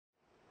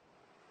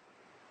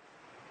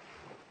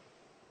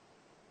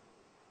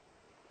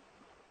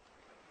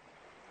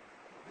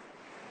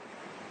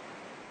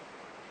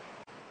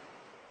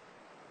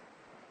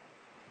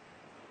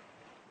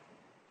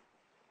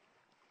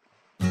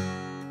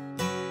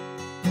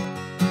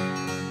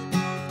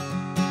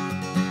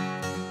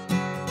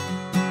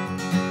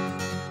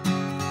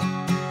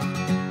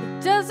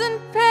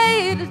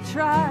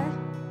try.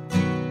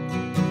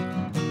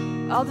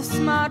 All the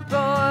smart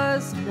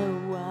boys know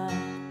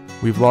why.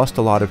 We've lost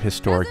a lot of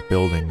historic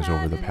buildings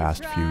over the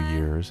past few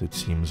years. It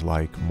seems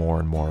like more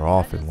and more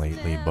often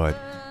lately, but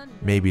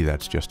maybe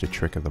that's just a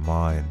trick of the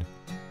mind.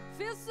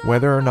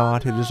 Whether or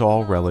not it is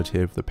all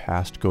relative, the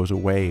past goes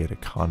away at a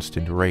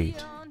constant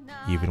rate,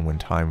 even when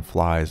time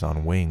flies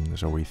on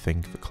wings or we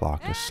think the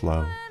clock is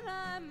slow.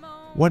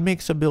 What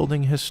makes a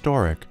building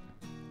historic?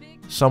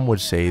 Some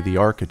would say the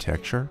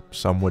architecture,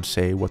 some would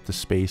say what the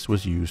space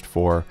was used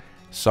for,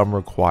 some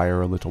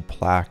require a little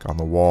plaque on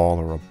the wall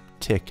or a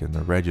tick in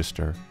the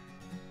register.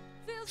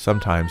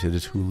 Sometimes it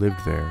is who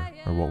lived there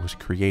or what was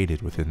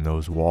created within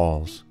those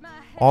walls.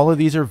 All of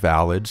these are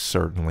valid,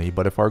 certainly,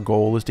 but if our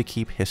goal is to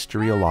keep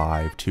history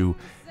alive, to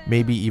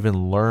maybe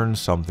even learn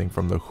something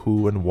from the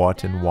who and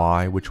what and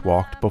why which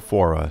walked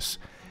before us,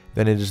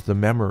 then it is the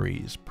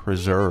memories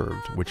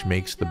preserved which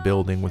makes the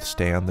building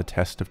withstand the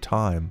test of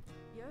time,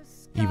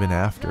 even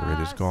after it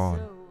is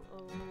gone.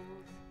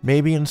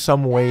 Maybe in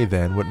some way,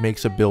 then, what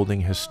makes a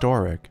building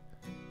historic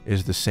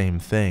is the same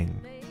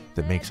thing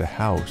that makes a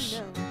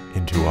house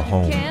into a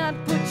home. You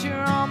can't put your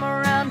arm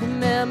around a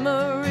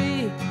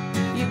memory.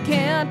 You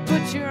can't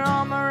put your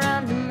arm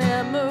around a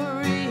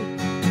memory.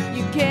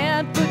 You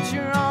can't put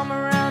your arm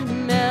around a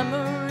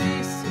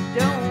memory, so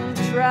don't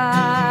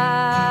try.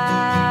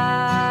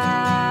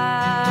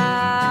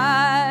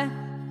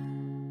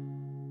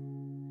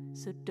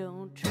 So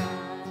don't try.